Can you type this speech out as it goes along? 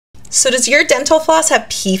So does your dental floss have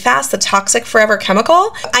PFAS, the toxic forever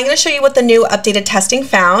chemical? I'm going to show you what the new updated testing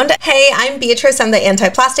found. Hey, I'm Beatrice, I'm the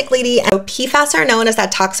anti-plastic lady. And PFAS are known as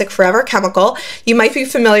that toxic forever chemical. You might be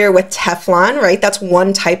familiar with Teflon, right? That's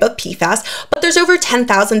one type of PFAS, but there's over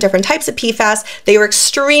 10,000 different types of PFAS. They are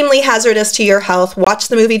extremely hazardous to your health. Watch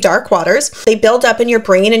the movie Dark Waters. They build up in your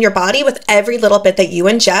brain and your body with every little bit that you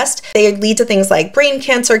ingest. They lead to things like brain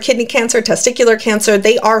cancer, kidney cancer, testicular cancer.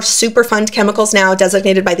 They are Superfund chemicals now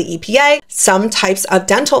designated by the EPA. Some types of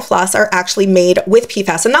dental floss are actually made with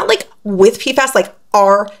PFAS, and not like with PFAS, like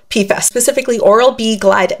are PFAS. Specifically, Oral-B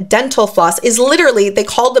Glide dental floss is literally, they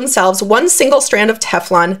called themselves one single strand of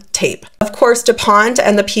Teflon tape. Of course, DuPont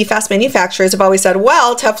and the PFAS manufacturers have always said,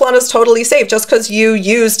 well, Teflon is totally safe. Just because you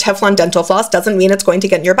use Teflon dental floss doesn't mean it's going to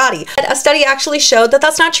get in your body. But a study actually showed that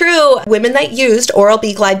that's not true. Women that used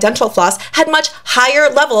Oral-B Glide dental floss had much higher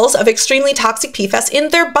levels of extremely toxic PFAS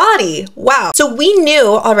in their body. Wow. So we knew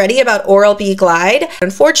already about Oral-B Glide.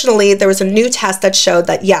 Unfortunately, there was a new test that showed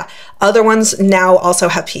that, yeah, other ones now also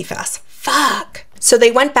have PFAS. Fuck. So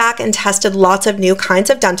they went back and tested lots of new kinds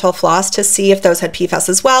of dental floss to see if those had PFAS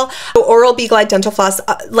as well. So Oral-B Glide dental floss,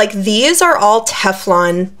 like these are all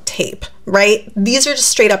Teflon tape, right? These are just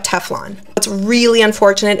straight up Teflon. What's really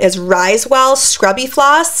unfortunate is Risewell Scrubby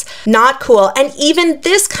Floss, not cool. And even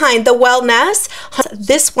this kind, the Wellness,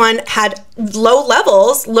 this one had low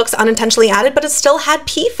levels, looks unintentionally added, but it still had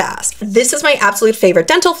PFAS. This is my absolute favorite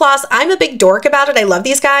dental floss. I'm a big dork about it. I love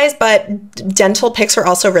these guys, but dental picks are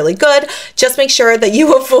also really good. Just make sure that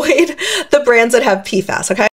you avoid the brands that have PFAS, okay?